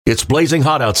It's blazing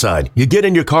hot outside. You get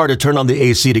in your car to turn on the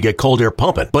AC to get cold air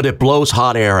pumping, but it blows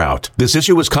hot air out. This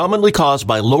issue is commonly caused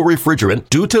by low refrigerant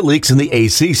due to leaks in the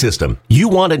AC system. You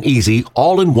want an easy,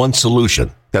 all-in-one solution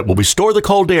that will restore the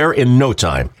cold air in no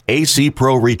time. AC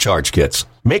Pro Recharge Kits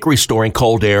make restoring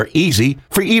cold air easy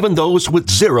for even those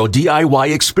with zero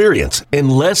DIY experience in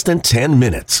less than 10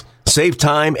 minutes. Save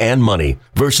time and money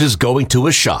versus going to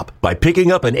a shop by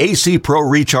picking up an AC Pro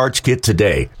Recharge Kit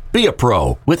today. Be a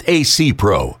pro with AC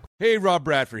Pro. Hey, Rob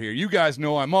Bradford here. You guys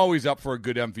know I'm always up for a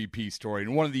good MVP story,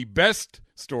 and one of the best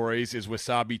stories is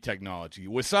Wasabi Technology.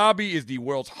 Wasabi is the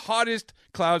world's hottest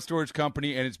cloud storage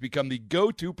company, and it's become the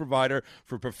go-to provider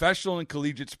for professional and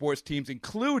collegiate sports teams,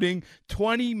 including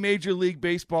 20 Major League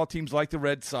Baseball teams like the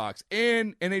Red Sox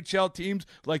and NHL teams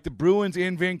like the Bruins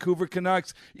and Vancouver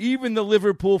Canucks. Even the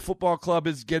Liverpool Football Club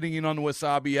is getting in on the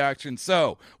Wasabi action.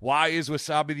 So, why is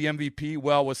Wasabi the MVP?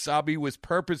 Well, Wasabi was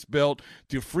purpose-built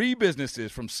to free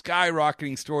businesses from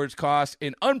skyrocketing storage costs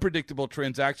and unpredictable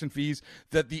transaction fees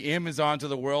that the Amazons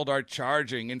of the world are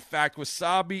charging. In fact,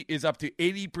 Wasabi is up to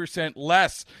 80%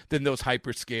 less than those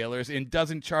hyperscalers and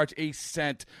doesn't charge a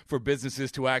cent for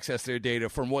businesses to access their data.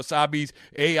 From Wasabi's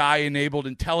AI-enabled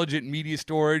intelligent media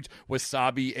storage,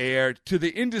 Wasabi Air, to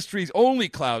the industry's only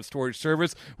cloud storage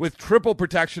service with triple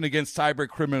protection against cyber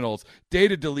criminals,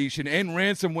 data deletion, and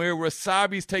ransomware,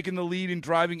 Wasabi's taken the lead in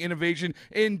driving innovation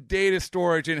in data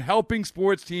storage and helping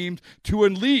sports teams to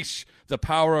unleash the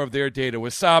power of their data.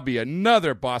 Wasabi,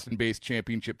 another Boston-based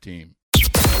championship team.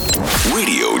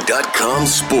 Radio.com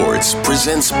Sports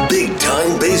presents Big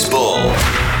Time Baseball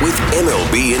with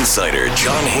MLB insider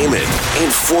Jon Heyman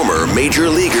and former Major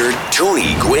Leaguer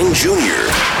Tony Gwynn Jr.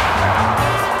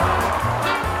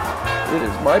 It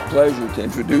is my pleasure to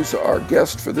introduce our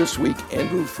guest for this week,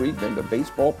 Andrew Friedman, the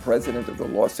baseball president of the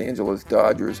Los Angeles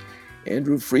Dodgers.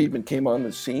 Andrew Friedman came on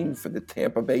the scene for the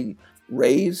Tampa Bay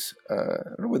Rays. I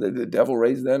don't know whether the Devil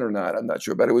Rays then or not. I'm not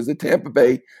sure, but it was the Tampa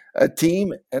Bay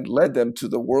team and led them to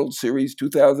the World Series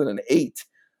 2008.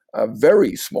 A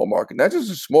very small market, not just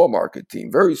a small market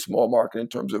team, very small market in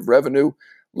terms of revenue,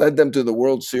 led them to the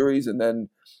World Series and then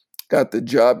got the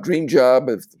dream job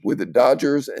with the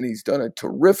Dodgers, and he's done a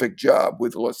terrific job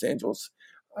with Los Angeles.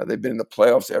 They've been in the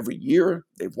playoffs every year.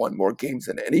 They've won more games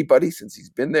than anybody since he's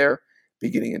been there,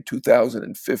 beginning in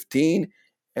 2015,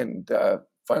 and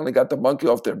finally got the monkey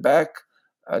off their back.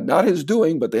 Not his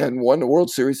doing, but they hadn't won the World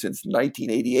Series since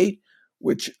 1988,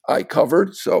 which I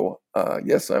covered. So,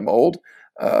 yes, I'm old,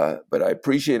 but I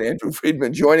appreciate Andrew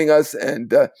Friedman joining us,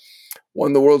 and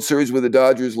won the World Series with the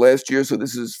Dodgers last year. So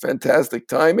this is fantastic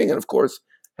timing, and of course,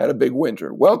 had a big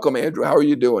winter. Welcome, Andrew. How are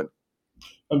you doing?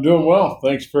 I'm doing well.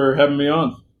 Thanks for having me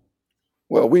on.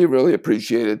 Well, we really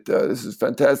appreciate it. This is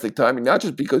fantastic timing, not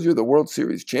just because you're the World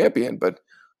Series champion, but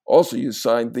also you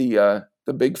signed the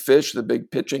big fish, the big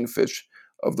pitching fish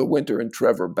of the winter in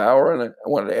Trevor Bauer. And I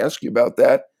wanted to ask you about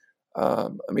that.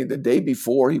 The day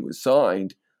before he was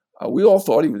signed, we all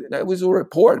thought it was a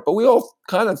report, but we all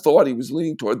kind of thought he was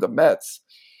leaning toward the Mets.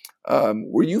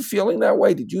 Were you feeling that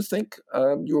way? Did you think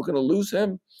you were going to lose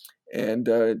him? And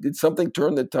did something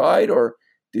turn the tide, or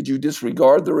did you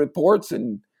disregard the reports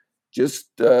and just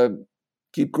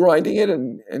keep grinding it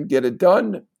and get it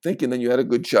done, thinking that you had a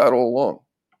good shot all along?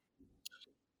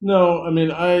 No,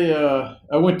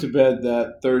 I went to bed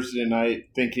that Thursday night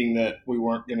thinking that we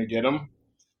weren't going to get him.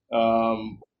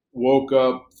 Woke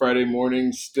up Friday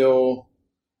morning still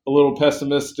a little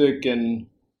pessimistic, and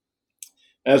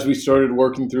as we started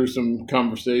working through some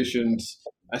conversations,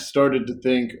 I started to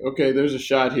think, okay, there's a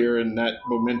shot here, and that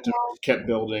momentum kept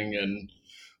building and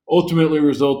ultimately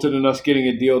resulted in us getting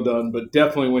a deal done, but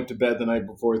definitely went to bed the night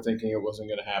before thinking it wasn't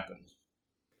going to happen.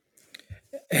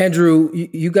 Andrew,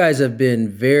 you guys have been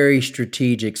very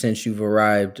strategic since you've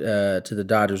arrived to the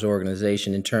Dodgers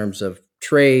organization in terms of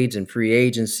trades and free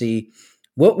agency.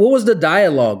 What was the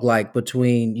dialogue like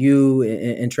between you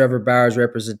and Trevor Bauer's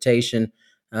representation?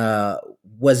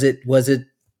 Was it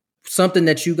something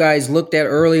that you guys looked at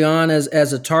early on as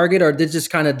a target, or did it just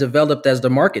kind of developed as the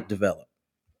market developed?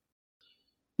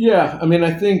 Yeah,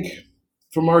 I think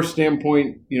from our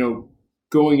standpoint,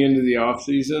 going into the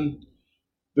offseason,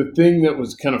 the thing that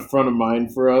was kind of front of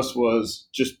mind for us was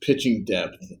just pitching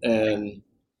depth and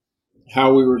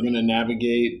how we were going to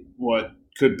navigate what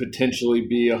could potentially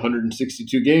be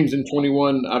 162 games in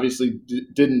 21. Obviously,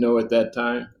 didn't know at that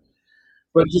time.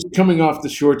 But just coming off the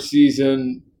short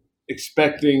season,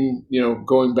 expecting,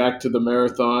 going back to the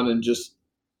marathon and just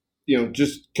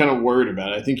kind of worried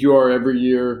about it. I think you are every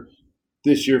year.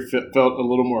 This year felt a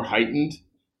little more heightened.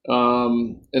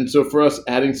 And so for us,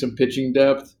 adding some pitching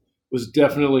depth was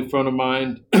definitely front of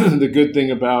mind. The good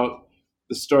thing about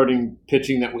the starting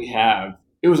pitching that we have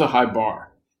it was a high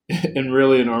bar. And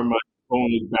really, in our mind,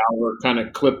 only Bauer kind of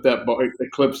eclipsed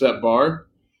that bar.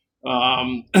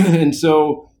 And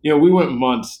so, we went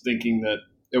months thinking that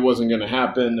it wasn't going to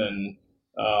happen. And,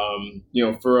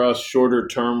 for us, shorter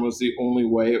term was the only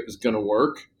way it was going to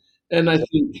work. And I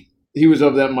think he was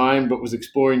of that mind, but was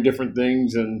exploring different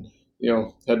things and,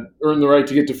 had earned the right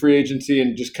to get to free agency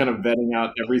and just kind of vetting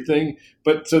out everything.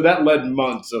 But so that led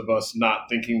months of us not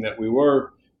thinking that we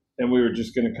were, and we were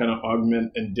just going to kind of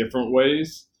augment in different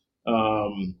ways. We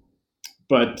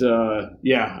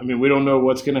don't know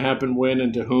what's going to happen when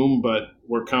and to whom, but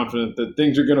we're confident that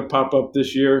things are going to pop up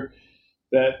this year,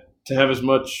 that to have as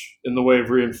much in the way of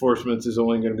reinforcements is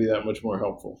only going to be that much more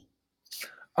helpful.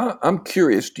 I'm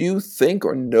curious, do you think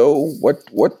or know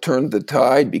what turned the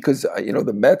tide? Because,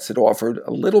 the Mets had offered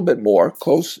a little bit more,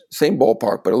 close, same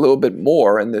ballpark, but a little bit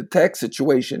more. And the tax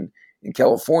situation in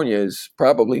California is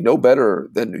probably no better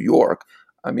than New York.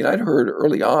 I mean, I'd heard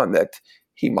early on that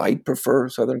he might prefer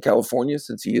Southern California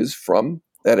since he is from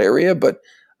that area, but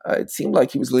it seemed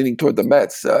like he was leaning toward the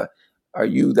Mets. Are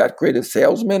you that great a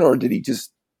salesman, or did he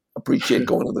just appreciate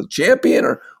going to the champion,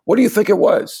 or what do you think it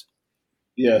was?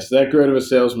 Yes, that great of a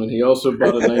salesman. He also bought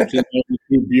a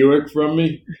 1992 Buick from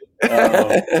me.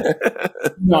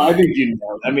 No, I think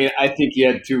I think he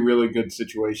had two really good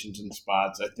situations and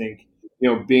spots. I think,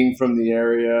 being from the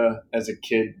area as a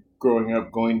kid growing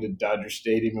up, going to Dodger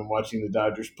Stadium and watching the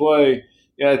Dodgers play,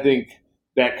 I think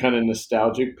that kind of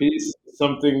nostalgic piece,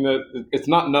 something that it's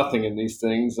not nothing in these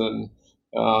things. And,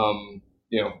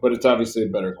 but it's obviously a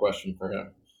better question for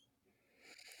him.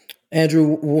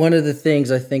 Andrew, one of the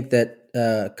things I think that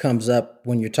comes up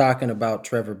when you're talking about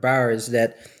Trevor Bauer is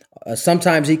that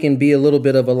sometimes he can be a little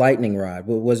bit of a lightning rod.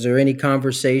 Was there any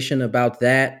conversation about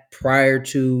that prior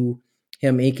to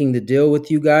him inking the deal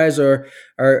with you guys, or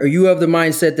are you of the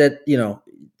mindset that,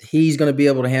 he's going to be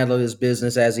able to handle his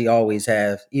business as he always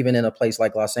has, even in a place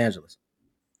like Los Angeles?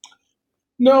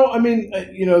 No,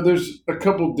 there's a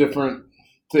couple different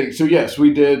things. So yes,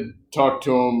 we did talk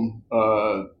to him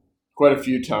quite a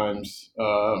few times.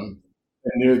 And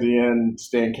near the end,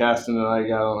 Stan Kasten and I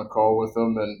got on a call with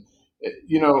him. And,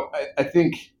 I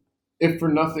think if for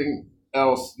nothing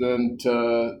else than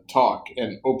to talk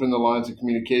and open the lines of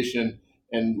communication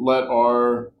and let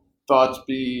our thoughts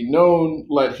be known,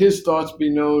 let his thoughts be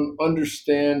known,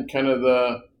 understand kind of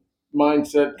the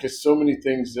mindset, because so many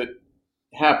things that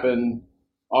happen,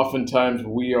 oftentimes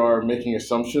we are making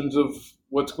assumptions of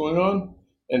what's going on.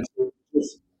 And so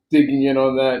just digging in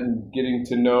on that and getting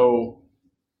to know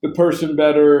the person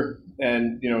better.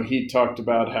 And, he talked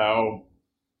about how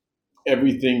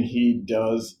everything he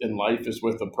does in life is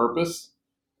with a purpose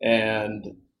and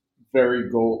very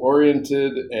goal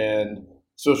oriented, and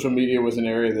social media was an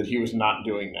area that he was not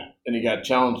doing that. And he got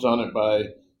challenged on it by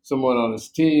someone on his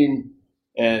team,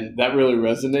 and that really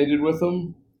resonated with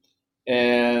him.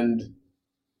 And,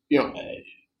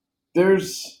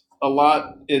 there's a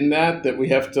lot in that we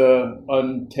have to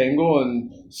untangle,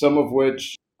 and some of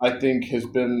which I think has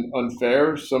been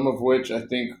unfair, some of which I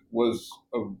think was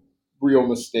a real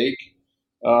mistake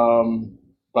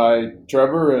by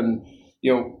Trevor. And,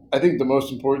 I think the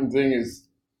most important thing is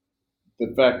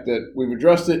the fact that we've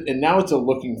addressed it, and now it's a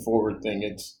looking forward thing.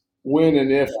 It's when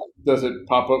and if does it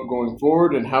pop up going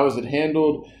forward, and how is it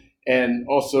handled? And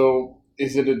also,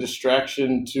 is it a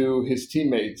distraction to his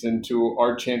teammates and to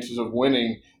our chances of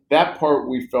winning? That part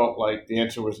we felt like the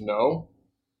answer was no,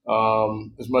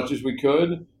 as much as we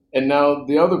could. And now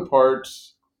the other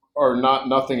parts are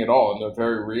nothing at all, and they're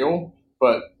very real,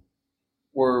 but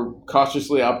we're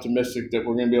cautiously optimistic that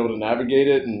we're going to be able to navigate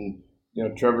it. And,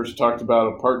 Trevor's talked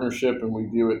about a partnership, and we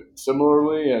view it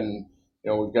similarly, and,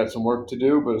 we've got some work to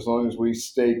do, but as long as we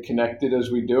stay connected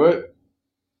as we do it,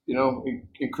 it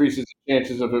increases the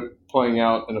chances of it playing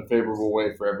out in a favorable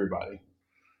way for everybody.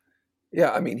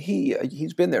 Yeah,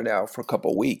 he's been there now for a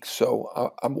couple of weeks,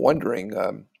 so I'm wondering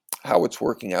how it's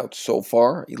working out so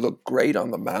far. He looked great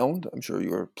on the mound. I'm sure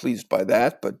you were pleased by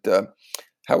that, but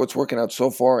how it's working out so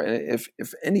far, and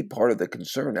if any part of the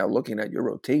concern now, looking at your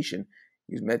rotation,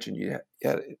 you mentioned you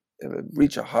had to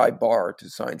reach a high bar to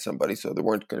sign somebody, so there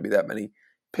weren't going to be that many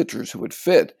pitchers who would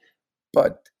fit,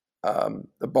 but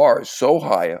the bar is so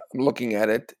high. I'm looking at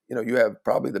it. You have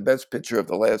probably the best pitcher of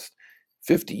the last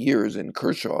 50 years in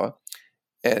Kershaw,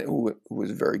 and who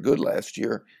was very good last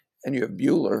year, and you have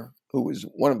Buehler, who was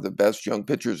one of the best young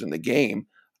pitchers in the game.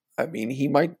 He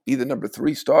might be the number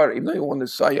 3 starter, even though he won the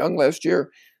Cy Young last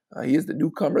year. He is the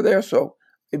newcomer there, so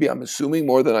maybe I'm assuming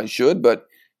more than I should, but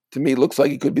to me, it looks like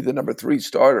he could be the number 3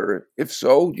 starter. If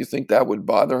so, do you think that would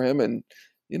bother him? And,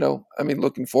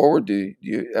 looking forward, do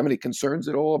you have any concerns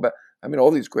at all about,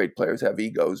 all these great players have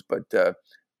egos, but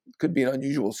could be an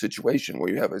unusual situation where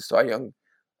you have a Cy Young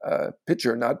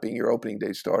pitcher not being your opening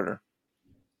day starter.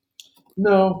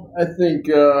 No, I think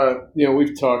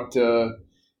we've talked to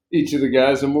each of the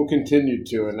guys, and we'll continue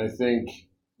to. And I think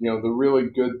the really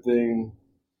good thing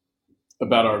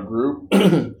about our group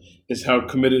is how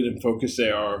committed and focused they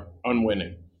are on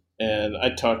winning. And I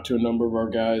talked to a number of our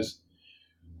guys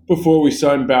before we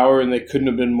signed Bauer, and they couldn't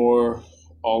have been more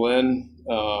all in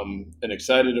and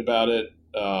excited about it,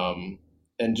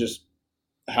 and just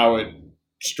how it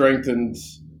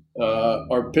strengthens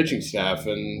our pitching staff,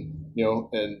 and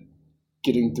and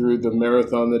getting through the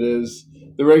marathon that is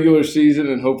the regular season,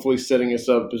 and hopefully setting us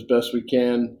up as best we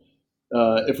can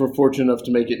if we're fortunate enough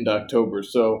to make it into October.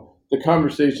 So the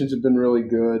conversations have been really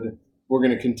good. We're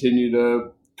going to continue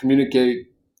to communicate,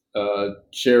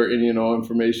 share any and all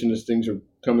information as things are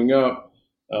coming up.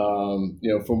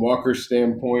 From Walker's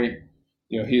standpoint,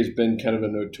 he has been kind of a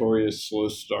notorious slow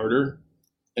starter.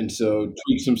 And so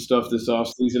tweak some stuff this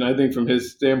offseason. I think from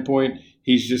his standpoint,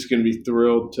 he's just going to be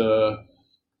thrilled to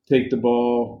take the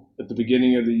ball at the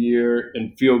beginning of the year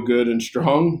and feel good and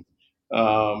strong.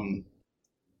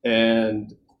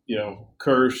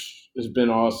 Kirsch has been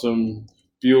awesome.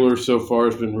 Bueller so far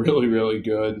has been really, really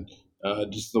good.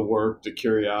 Just the work, the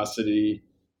curiosity,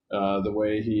 the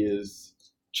way he is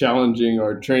challenging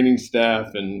our training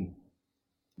staff and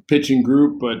pitching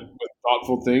group, but with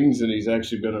thoughtful things. And he's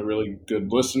actually been a really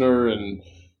good listener and,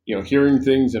 hearing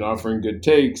things and offering good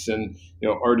takes, and,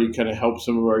 already kind of helped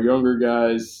some of our younger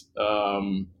guys.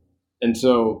 And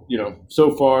so,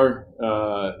 so far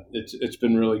it's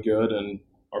been really good, and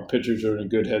our pitchers are in a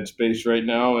good headspace right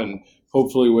now. And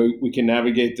hopefully we can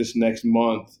navigate this next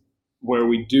month where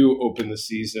we do open the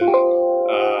season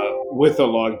with a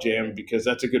log jam, because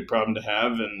that's a good problem to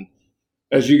have. And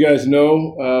as you guys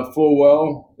know full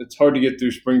well, it's hard to get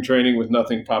through spring training with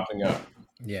nothing popping up.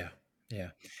 Yeah.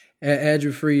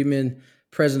 Andrew Friedman,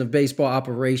 president of baseball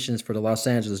operations for the Los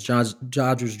Angeles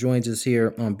Dodgers, joins us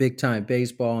here on Big Time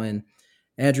Baseball. And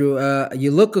Andrew, you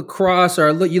look across,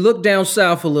 or you look down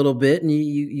south a little bit, and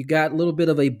you got a little bit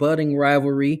of a budding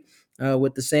rivalry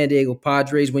with the San Diego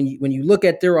Padres. When you look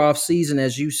at their offseason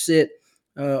as you sit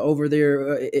over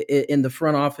there in the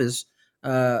front office,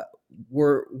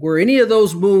 were any of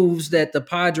those moves that the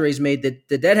Padres made,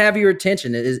 did that have your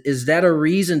attention? Is that a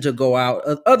reason to go out,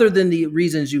 other than the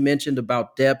reasons you mentioned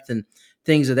about depth and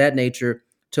things of that nature,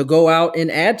 to go out and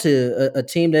add to a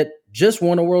team that just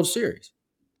won a World Series?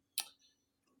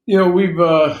 We've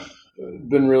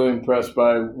been really impressed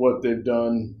by what they've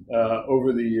done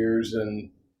over the years,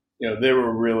 and they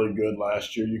were really good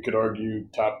last year. You could argue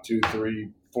top 2,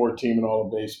 3, 4 team in all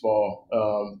of baseball.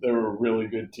 They were a really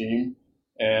good team.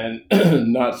 And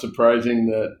not surprising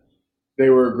that they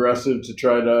were aggressive to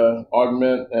try to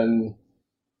augment and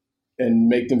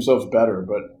make themselves better.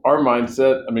 But our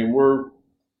mindset, we're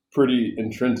pretty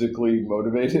intrinsically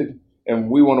motivated, and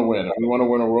we want to win. We want to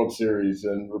win a World Series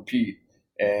and repeat.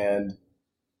 And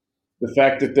the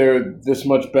fact that they're this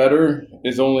much better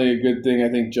is only a good thing. I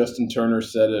think Justin Turner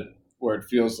said it, where it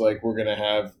feels like we're going to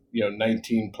have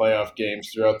 19 playoff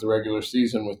games throughout the regular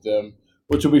season with them,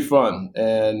 which will be fun.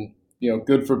 And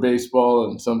good for baseball,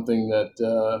 and something that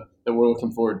we're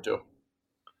looking forward to.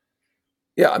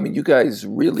 Yeah, you guys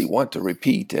really want to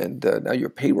repeat, and now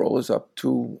your payroll is up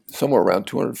to somewhere around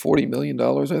 $240 million,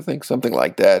 I think, something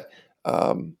like that.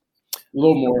 A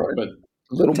little more, but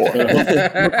a little more.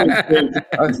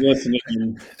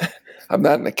 I'm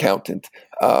not an accountant.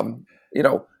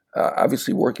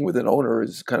 Obviously, working with an owner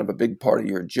is kind of a big part of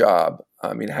your job.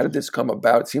 How did this come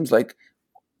about? It seems like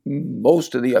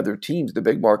most of the other teams, the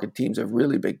big market teams, have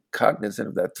really been cognizant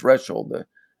of that threshold, the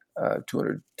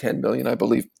 $210 million, I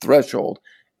believe, threshold.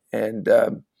 And,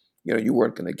 you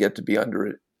weren't going to get to be under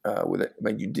it with it.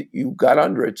 You got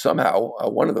under it somehow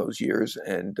one of those years,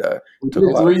 and we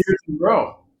took 3 years in a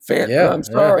row. I'm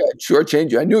sorry, I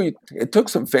shortchanged you. I knew it took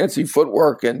some fancy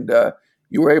footwork, and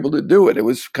you were able to do it. It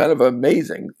was kind of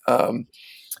amazing.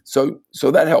 So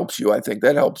that helps you. I think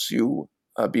that helps you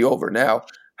be over now.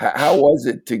 How was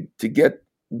it to get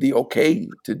the okay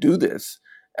to do this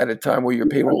at a time where your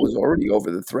payroll was already over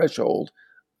the threshold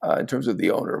in terms of the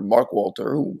owner, Mark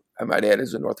Walter, who I might add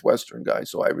is a Northwestern guy,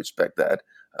 so I respect that.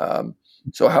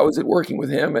 So how is it working with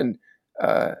him, and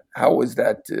how was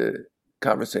that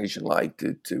conversation like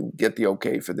to get the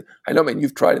okay for the? I know,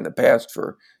 you've tried in the past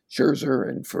for Scherzer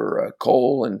and for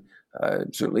Cole, and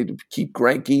certainly to keep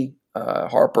Greinke,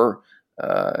 Harper.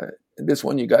 This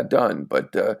one you got done,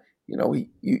 but.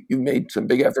 You made some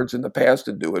big efforts in the past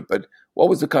to do it, but what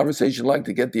was the conversation like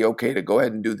to get the okay to go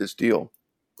ahead and do this deal?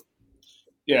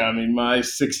 Yeah, my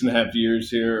 6.5 years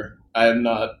here, I have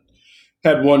not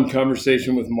had one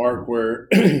conversation with Mark where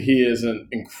he isn't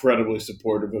incredibly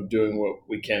supportive of doing what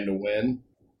we can to win.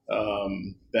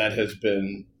 That has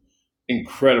been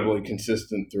incredibly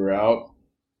consistent throughout.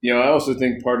 I also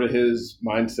think part of his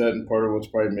mindset and part of what's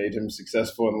probably made him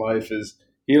successful in life is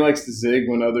he likes to zig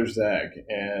when others zag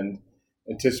and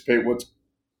anticipate what's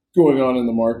going on in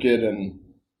the market. And,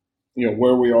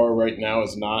 where we are right now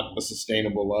is not a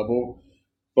sustainable level,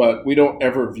 but we don't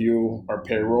ever view our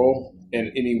payroll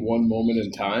in any one moment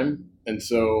in time. And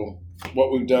so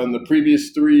what we've done the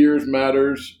previous 3 years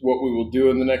matters. What we will do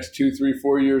in the next 2, 3,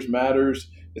 4 years matters.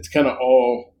 It's kind of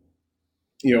all,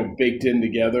 baked in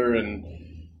together, and,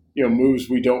 moves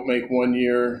we don't make one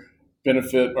year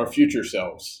benefit our future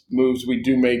selves. Moves we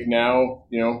do make now,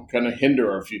 kind of hinder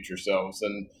our future selves.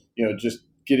 And, just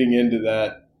getting into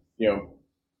that,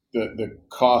 the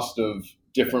cost of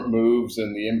different moves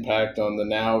and the impact on the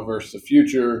now versus the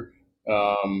future.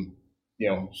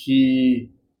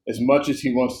 He, as much as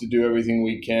he wants to do everything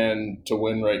we can to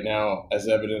win right now, as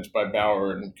evidenced by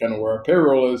Bauer and kind of where our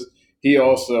payroll is, he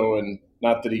also, and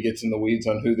not that he gets in the weeds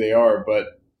on who they are, but,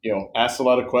 asks a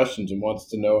lot of questions and wants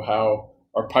to know how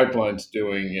our pipeline's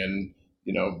doing and,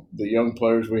 the young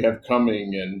players we have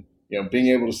coming, and, being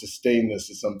able to sustain this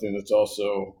is something that's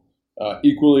also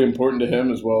equally important to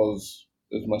him as well as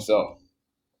myself.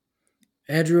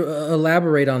 Andrew,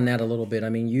 elaborate on that a little bit. I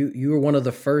mean, you were one of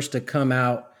the first to come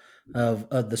out of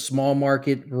the small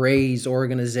market Rays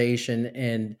organization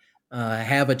and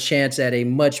have a chance at a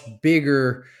much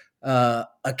bigger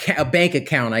a bank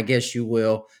account, I guess you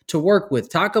will, to work with.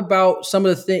 Talk about some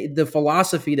of the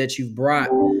philosophy that you've brought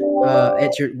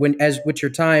with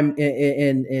your time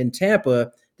in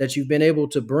Tampa, that you've been able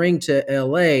to bring to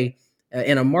LA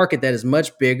in a market that is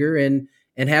much bigger and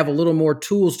have a little more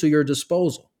tools to your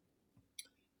disposal.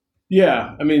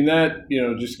 Yeah, I mean, that,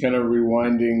 just kind of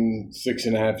rewinding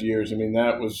 6.5 years, I mean,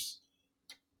 that was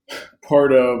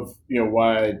part of,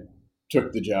 why I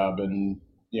took the job and,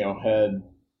 had,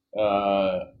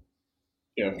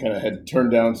 kind of had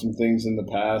turned down some things in the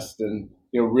past and,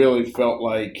 really felt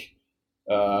like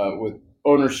with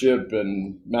ownership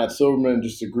and Matt Silverman,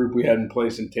 just a group we had in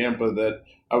place in Tampa, that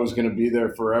I was going to be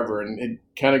there forever. And it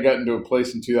kind of got into a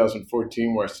place in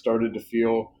 2014 where I started to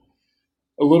feel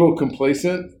a little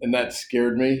complacent, and that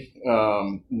scared me.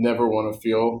 Never want to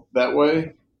feel that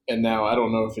way. And now I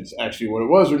don't know if it's actually what it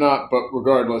was or not, but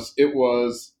regardless, it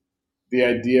was the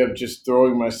idea of just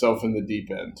throwing myself in the deep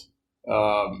end.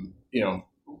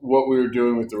 What we were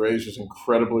doing with the Rays was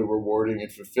incredibly rewarding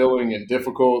and fulfilling and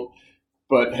difficult,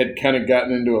 but had kind of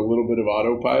gotten into a little bit of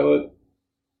autopilot.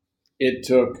 It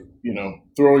took,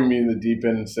 throwing me in the deep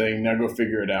end and saying, now go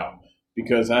figure it out,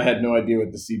 because I had no idea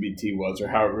what the CBT was or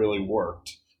how it really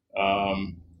worked.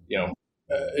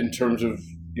 In terms of,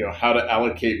 how to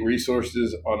allocate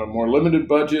resources on a more limited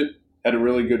budget, had a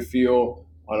really good feel.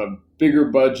 On a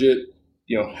bigger budget,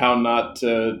 how not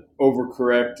to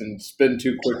overcorrect and spend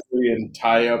too quickly and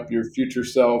tie up your future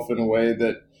self in a way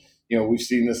that, we've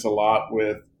seen this a lot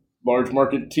with large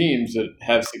market teams that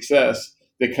have success.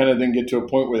 They kind of then get to a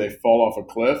point where they fall off a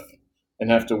cliff and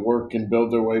have to work and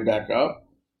build their way back up.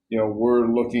 We're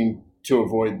looking to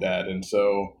avoid that. And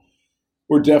so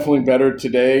we're definitely better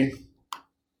today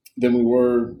than we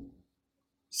were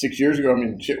 6 years ago. I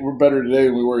mean, we're better today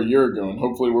than we were a year ago, and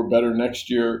hopefully we're better next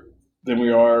year than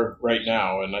we are right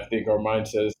now. And I think our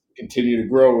mindset is to continue to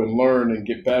grow and learn and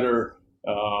get better.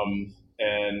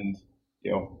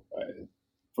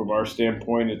 From our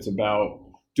standpoint, it's about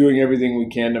doing everything we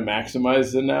can to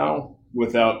maximize the now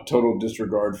without total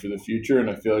disregard for the future. And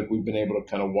I feel like we've been able to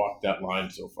kind of walk that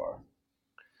line so far.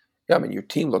 Yeah, I mean, your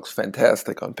team looks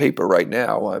fantastic on paper right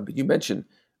now. But you mentioned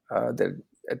that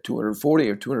at 240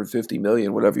 or 250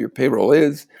 million, whatever your payroll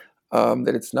is,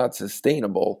 that it's not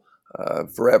sustainable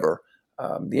forever.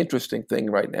 The interesting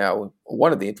thing right now,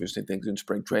 one of the interesting things in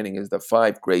spring training, is the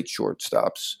 5 great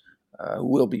shortstops who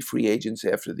will be free agents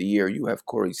after the year. You have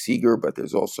Corey Seager, but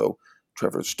there's also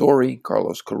Trevor Story,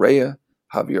 Carlos Correa,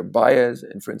 Javier Baez,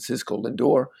 and Francisco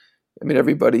Lindor. I mean,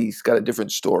 everybody's got a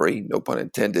different story, no pun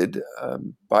intended.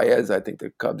 Baez, I think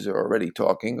the Cubs are already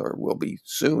talking, or will be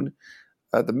soon.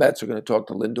 The Mets are going to talk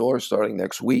to Lindor starting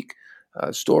next week.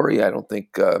 Story, I don't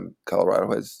think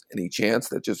Colorado has any chance.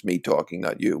 That's just me talking,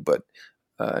 not you. But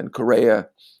and Correa,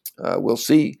 we'll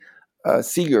see.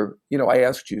 Seager, I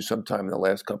asked you sometime in the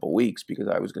last couple of weeks, because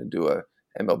I was going to do a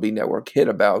MLB Network hit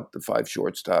about the 5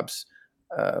 shortstops,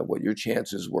 what your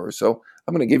chances were. So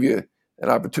I'm going to give you an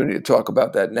opportunity to talk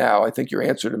about that now. I think your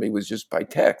answer to me was just by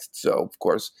text. So, of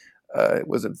course, it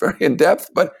wasn't very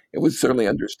in-depth, but it was certainly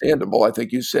understandable. I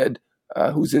think you said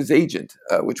who's his agent,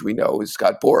 which we know is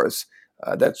Scott Boras.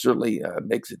 That certainly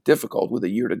makes it difficult with a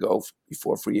year to go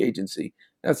before free agency.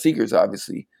 Now, Seager's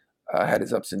obviously had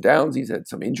his ups and downs. He's had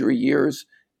some injury years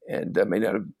and may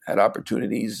not have had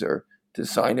opportunities or to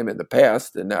sign him in the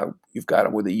past. And now you've got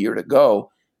him with a year to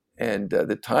go. And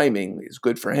the timing is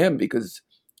good for him because,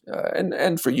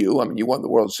 and for you, I mean, you won the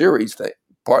World Series,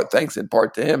 thanks in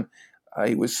part to him.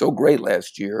 He was so great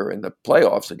last year in the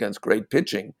playoffs against great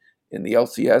pitching in the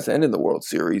LCS and in the World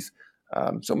Series.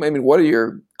 So, I mean, what are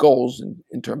your goals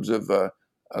in terms of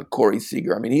Corey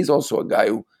Seager? I mean, he's also a guy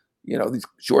who, these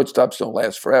shortstops don't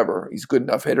last forever. He's a good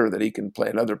enough hitter that he can play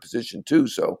another position too.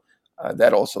 So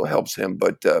that also helps him.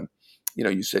 But,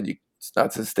 you said it's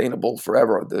not sustainable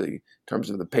forever in terms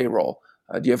of the payroll.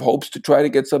 Do you have hopes to try to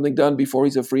get something done before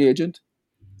he's a free agent?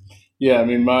 Yeah, I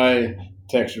mean, my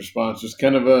text response was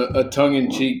kind of a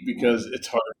tongue-in-cheek because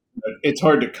it's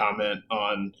hard to comment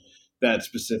on that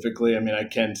specifically. I mean, I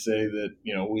can say that,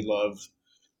 we love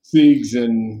Siegs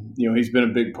and, he's been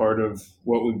a big part of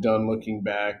what we've done looking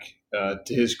back.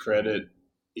 To his credit,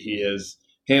 he has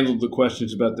handled the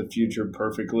questions about the future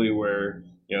perfectly where,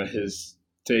 his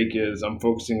take is I'm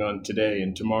focusing on today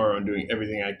and tomorrow and doing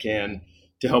everything I can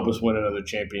to help us win another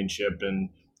championship. And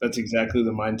that's exactly the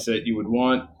mindset you would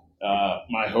want.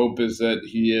 My hope is that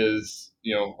he is,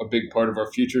 a big part of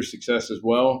our future success as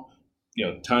well.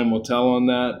 Time will tell on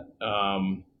that.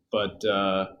 But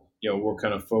we're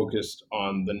kind of focused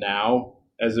on the now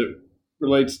as it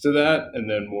relates to that. And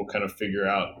then we'll kind of figure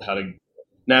out how to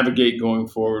navigate going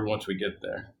forward once we get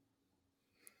there.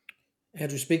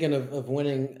 Andrew, speaking of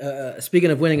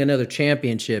winning another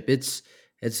championship, it's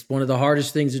one of the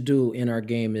hardest things to do in our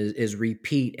game is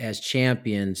repeat as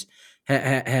champions.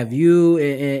 Have you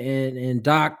and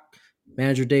Doc,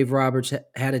 manager Dave Roberts,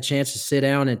 had a chance to sit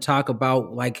down and talk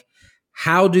about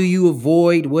how do you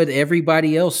avoid what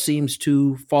everybody else seems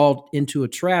to fall into a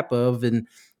trap of, and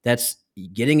that's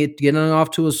getting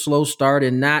off to a slow start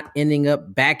and not ending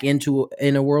up back in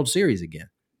a World Series again?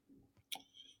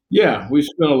 Yeah, we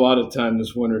spent a lot of time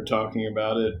this winter talking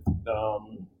about it.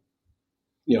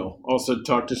 Also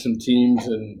talked to some teams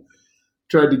and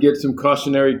tried to get some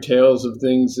cautionary tales of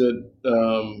things that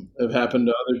have happened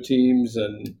to other teams.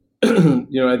 And,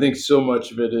 I think so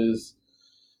much of it is,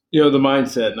 the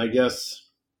mindset. And I guess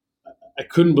I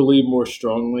couldn't believe more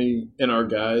strongly in our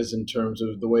guys in terms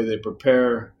of the way they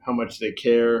prepare, how much they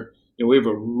care. We have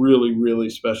a really, really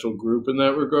special group in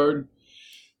that regard.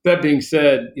 That being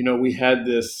said, we had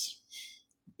this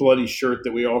bloody shirt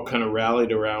that we all kind of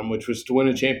rallied around, which was to win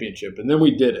a championship. And then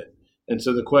we did it. And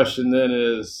so the question then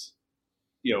is,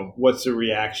 what's the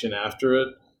reaction after it?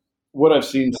 What I've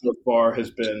seen so far has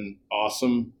been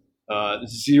awesome.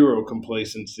 Zero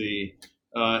complacency.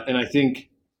 And I think,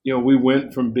 we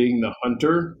went from being the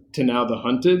hunter to now the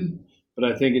hunted. But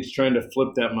I think it's trying to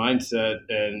flip that mindset,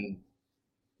 and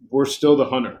we're still the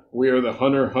hunter. We are the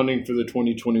hunter hunting for the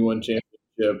 2021 championship.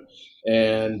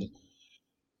 And,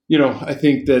 I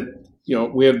think that,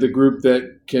 we have the group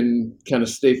that can kind of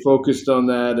stay focused on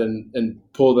that and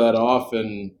pull that off.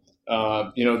 And,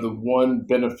 the one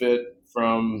benefit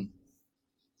from,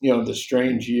 the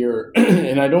strange year,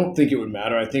 and I don't think it would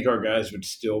matter. I think our guys would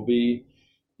still be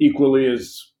equally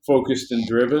as focused and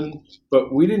driven,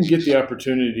 but we didn't get the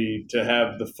opportunity to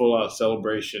have the full out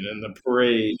celebration and the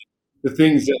parade, the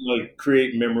things that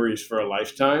create memories for a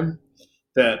lifetime.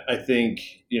 That I think,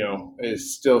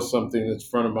 is still something that's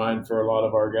front of mind for a lot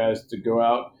of our guys to go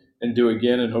out and do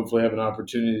again, and hopefully have an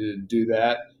opportunity to do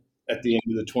that at the end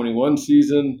of the 21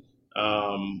 season.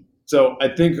 So I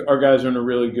think our guys are in a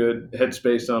really good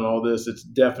headspace on all this. It's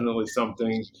definitely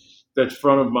something that's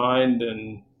front of mind,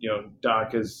 and,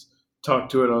 Doc has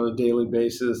talked to it on a daily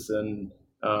basis, and,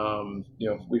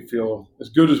 we feel as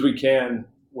good as we can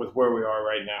with where we are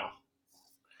right now.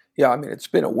 Yeah, I mean, it's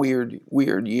been a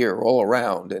weird year all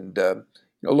around. And,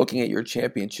 looking at your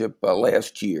championship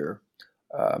last year,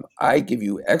 I give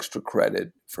you extra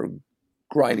credit for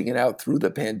grinding it out through the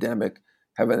pandemic,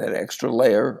 having that extra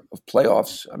layer of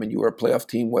playoffs. I mean, you were a playoff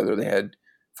team, whether they had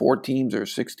 4 teams or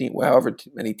 16, however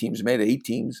many teams made it, 8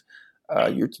 teams.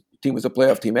 Your team was a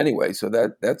playoff team anyway, so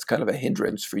that's kind of a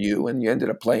hindrance for you. And you ended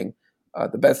up playing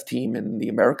the best team in the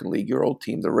American League, your old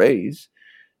team, the Rays,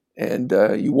 and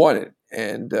you won it.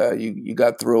 And you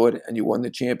got through it, and you won the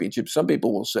championship. Some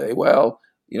people will say, well,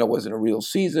 it wasn't a real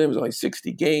season. It was only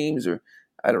 60 games, or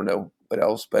I don't know what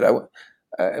else. But I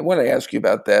want to ask you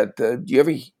about that.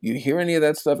 Do you hear any of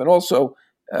that stuff? And also,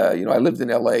 I lived in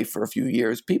L.A. for a few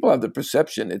years. People have the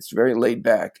perception it's very laid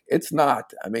back. It's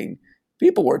not. I mean,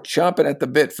 people were chomping at the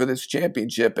bit for this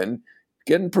championship and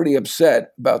getting pretty upset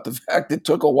about the fact it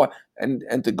took a while. And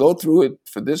to go through it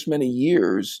for this many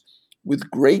years with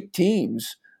great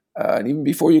teams, and even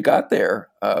before you got there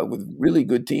with really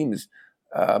good teams.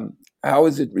 How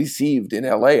is it received in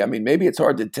LA? I mean, maybe it's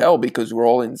hard to tell because we're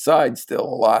all inside still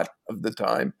a lot of the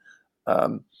time.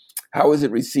 How is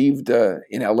it received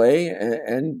in LA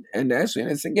and nationally?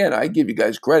 And it's, again, I give you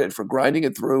guys credit for grinding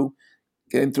it through,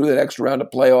 getting through that extra round of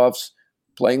playoffs,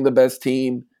 playing the best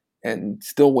team, and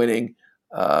still winning.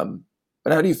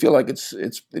 But how do you feel like it's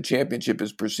the championship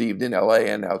is perceived in LA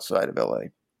and outside of LA?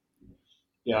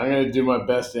 Yeah, I'm going to do my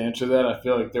best to answer that. I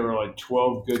feel like there were like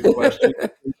 12 good questions.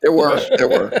 There were.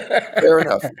 Fair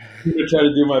enough. I'm going to try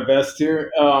to do my best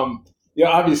here.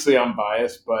 Obviously I'm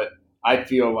biased, but I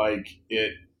feel like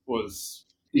it was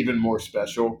even more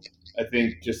special. I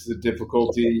think just the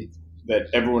difficulty that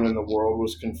everyone in the world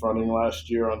was confronting last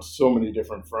year on so many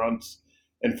different fronts.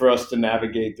 And for us to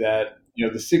navigate that,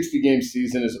 the 60-game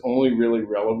season is only really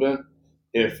relevant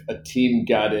if a team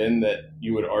got in that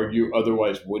you would argue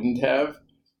otherwise wouldn't have.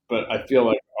 But I feel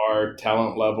like our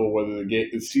talent level, whether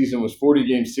the season was 40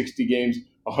 games, 60 games,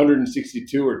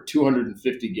 162 or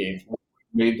 250 games,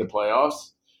 made the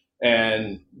playoffs.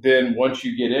 And then once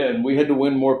you get in, we had to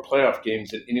win more playoff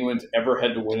games than anyone's ever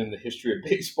had to win in the history of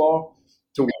baseball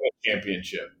to win a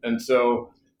championship. And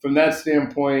so from that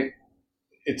standpoint,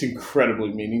 it's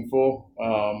incredibly meaningful.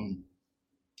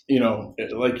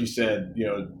 Like you said,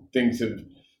 things have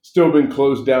still been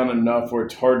closed down enough where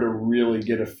it's hard to really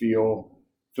get a feel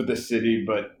for the city,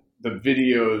 but the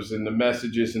videos and the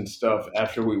messages and stuff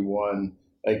after we won,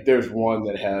 like there's one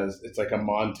that it's like a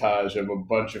montage of a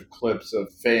bunch of clips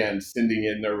of fans sending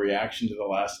in their reaction to the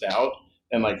last out.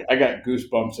 And like, I got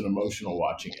goosebumps and emotional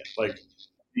watching it. Like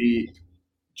the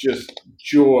just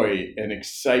joy and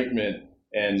excitement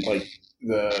and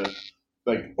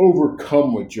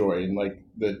overcome with joy and like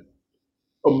the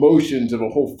emotions of a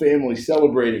whole family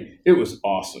celebrating. It was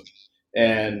awesome.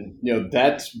 And,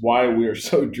 that's why we are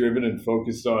so driven and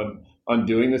focused on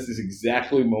doing this, is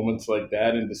exactly moments like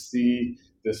that. And to see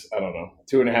this,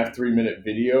 2.5, 3 minute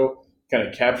video kind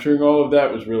of capturing all of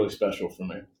that was really special for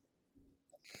me.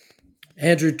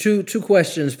 Andrew, two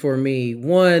questions for me.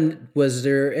 One, was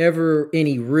there ever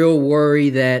any real worry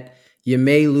that you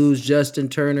may lose Justin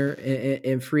Turner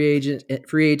in free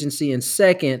agency? And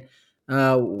second,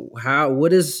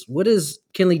 what is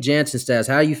Kenley Jansen's status?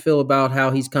 How do you feel about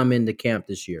how he's come into camp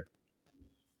this year?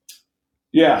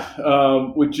 Yeah,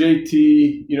 with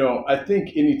JT, I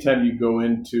think anytime you go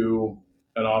into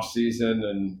an off season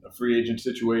and a free agent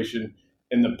situation,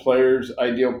 and the player's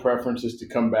ideal preference is to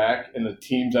come back, and the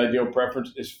team's ideal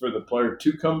preference is for the player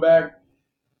to come back,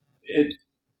 it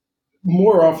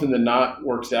more often than not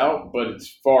works out, but it's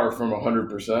far from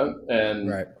 100%. And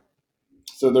right.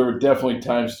 So there were definitely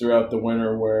times throughout the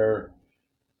winter where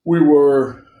we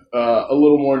were a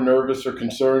little more nervous or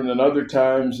concerned than other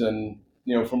times. And,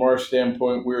 from our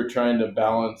standpoint, we were trying to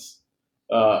balance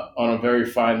on a very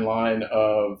fine line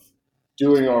of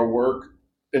doing our work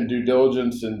and due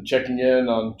diligence and checking in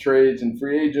on trades and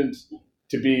free agents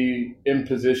to be in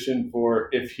position for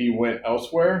if he went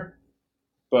elsewhere.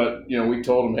 But, we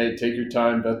told him, hey, take your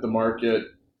time, vet the market.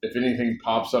 If anything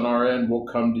pops on our end, we'll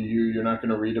come to you. You're not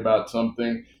going to read about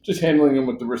something. Just handling him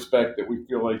with the respect that we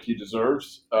feel like he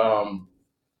deserves.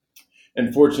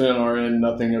 And fortunately on our end,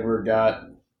 nothing ever got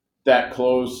that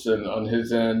close. And on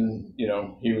his end,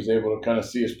 he was able to kind of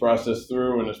see his process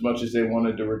through. And as much as they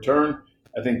wanted to return,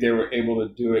 I think they were able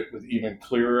to do it with even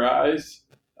clearer eyes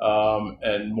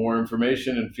and more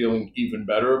information and feeling even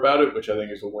better about it, which I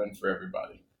think is a win for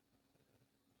everybody.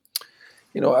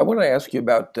 I want to ask you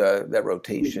about that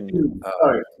rotation.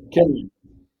 Kenley.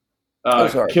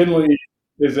 Kenley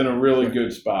is in a really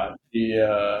good spot.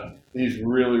 He's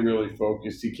really, really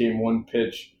focused. He came one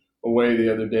pitch away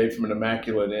the other day from an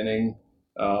immaculate inning.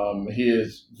 He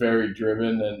is very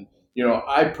driven. And,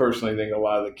 I personally think a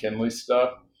lot of the Kenley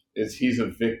stuff is he's a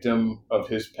victim of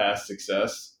his past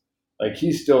success. Like,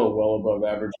 he's still a well above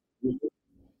average.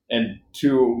 And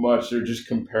too much, they're just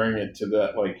comparing it to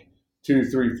that, 2,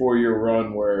 3, 4 year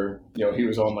run where, he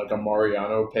was on like a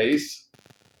Mariano pace.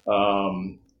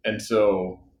 And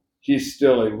so he's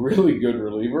still a really good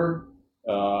reliever.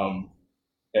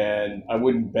 And I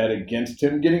wouldn't bet against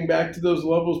him getting back to those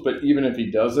levels, but even if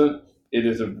he doesn't, it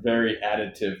is a very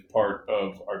additive part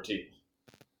of our team.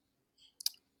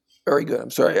 Very good.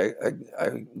 I'm sorry.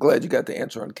 I'm glad you got the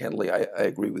answer on Kenley. I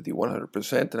agree with you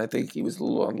 100%. And I think he was a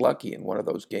little unlucky in one of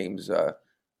those games.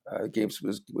 Games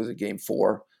was a game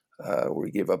 4 where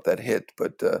he gave up that hit.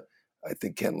 But I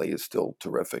think Kenley is still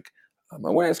terrific. I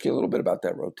want to ask you a little bit about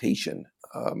that rotation.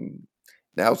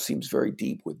 Now it seems very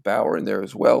deep with Bauer in there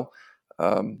as well.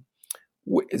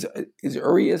 Is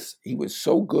Urias, he was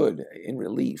so good in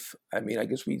relief. I mean, I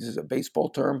guess we use a baseball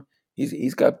term.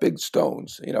 he's got big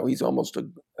stones. You know, he's almost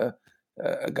a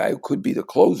guy who could be the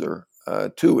closer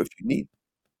too if you need.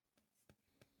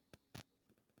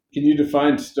 Can you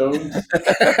define stones?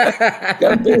 He's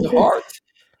got a big heart.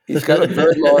 He's got a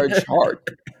very large heart,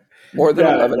 more than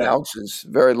 11 ounces,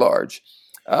 very large.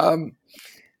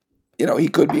 You know, he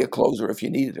could be a closer if you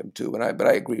needed him to, but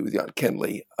I agree with you on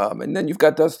Kenley. And then you've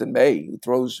got Dustin May, who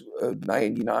throws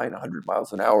 99, 100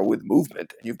 miles an hour with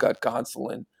movement. And you've got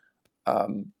Gonsolin.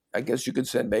 I guess you could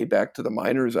send May back to the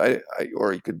minors,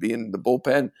 or he could be in the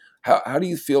bullpen. How do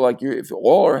you feel like if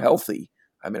all are healthy?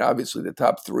 I mean, obviously the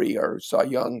top three are Cy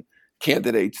Young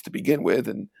candidates to begin with.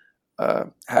 And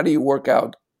how do you work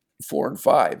out 4 and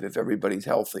 5 if everybody's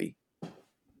healthy?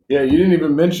 Yeah, you didn't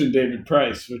even mention David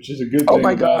Price, which is a good thing. Oh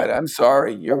my God, I'm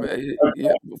sorry. Yeah,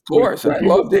 of course. I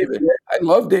love David. I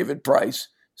love David Price.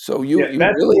 So you really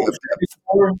have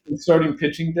starting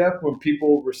pitching depth. When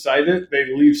people recite it, they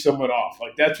leave someone off.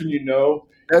 Like that's when you know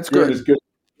that's you're good. In as good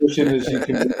a position as you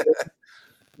can be.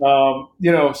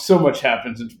 You know, so much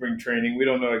happens in spring training. We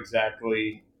don't know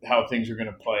exactly how things are going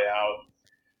to play out.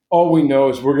 All we know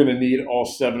is we're going to need all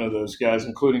 7 of those guys,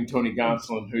 including Tony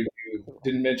Gonsolin, who you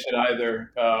didn't mention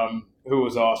either, who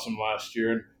was awesome last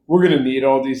year. And we're going to need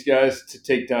all these guys to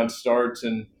take down starts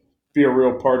and be a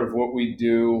real part of what we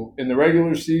do in the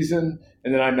regular season.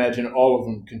 And then I imagine all of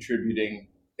them contributing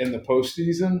in the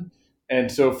postseason. And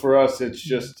so for us, it's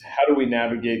just how do we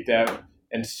navigate that?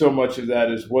 And so much of that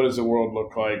is what does the world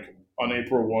look like on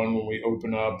April 1 when we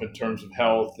open up in terms of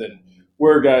health and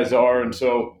where guys are. And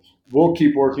so we'll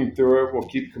keep working through it. We'll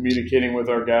keep communicating with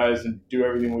our guys and do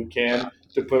everything we can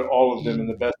to put all of them in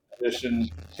the best position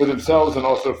for themselves and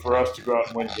also for us to go out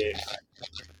and win games.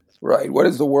 Right. What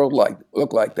does the world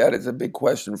look like? That is a big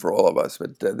question for all of us.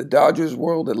 But the Dodgers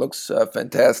world, it looks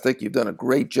fantastic. You've done a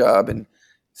great job in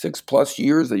 6+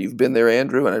 years that you've been there,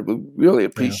 Andrew, and I really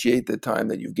appreciate the time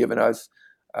that you've given us.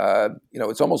 You know,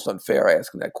 it's almost unfair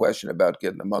asking that question about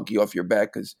getting the monkey off your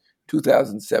back because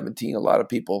 2017, a lot of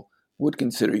people would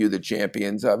consider you the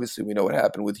champions. Obviously, we know what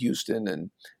happened with Houston, and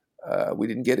we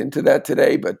didn't get into that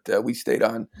today, but we stayed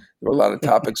on. There were a lot of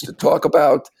topics to talk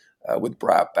about with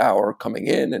Brett Bauer coming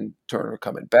in and Turner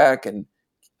coming back and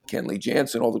Kenley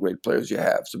Jansen, all the great players you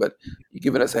have. So, but you've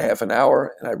given us a half an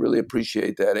hour, and I really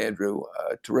appreciate that, Andrew.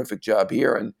 Terrific job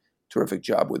here and terrific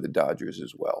job with the Dodgers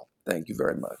as well. Thank you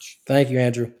very much. Thank you,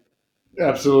 Andrew.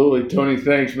 Absolutely. Tony,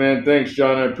 thanks, man. Thanks,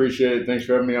 John. I appreciate it. Thanks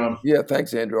for having me on. Yeah,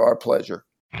 thanks, Andrew. Our pleasure.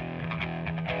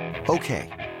 Okay,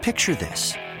 picture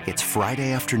this. It's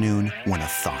Friday afternoon when a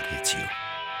thought hits you.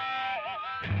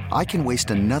 I can waste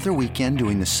another weekend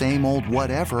doing the same old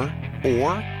whatever,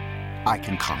 or I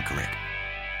can conquer it.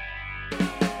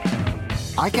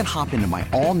 I can hop into my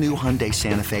all-new Hyundai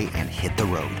Santa Fe and hit the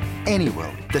road. Any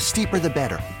road. The steeper, the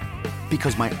better.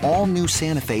 Because my all-new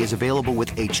Santa Fe is available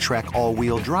with H-Track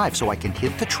all-wheel drive, so I can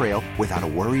hit the trail without a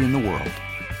worry in the world.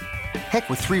 Heck,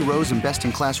 with 3 rows and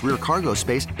best-in-class rear cargo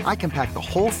space, I can pack the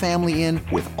whole family in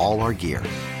with all our gear.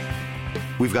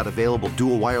 We've got available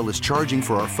dual wireless charging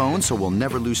for our phones, so we'll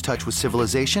never lose touch with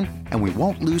civilization, and we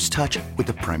won't lose touch with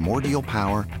the primordial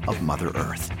power of Mother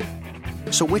Earth.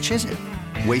 So which is it?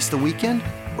 Waste the weekend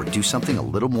or do something a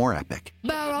little more epic?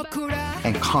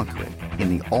 And conquer it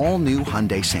in the all-new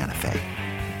Hyundai Santa Fe.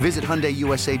 Visit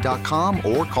HyundaiUSA.com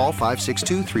or call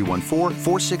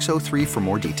 562-314-4603 for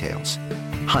more details.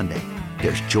 Hyundai,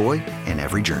 there's joy in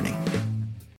every journey.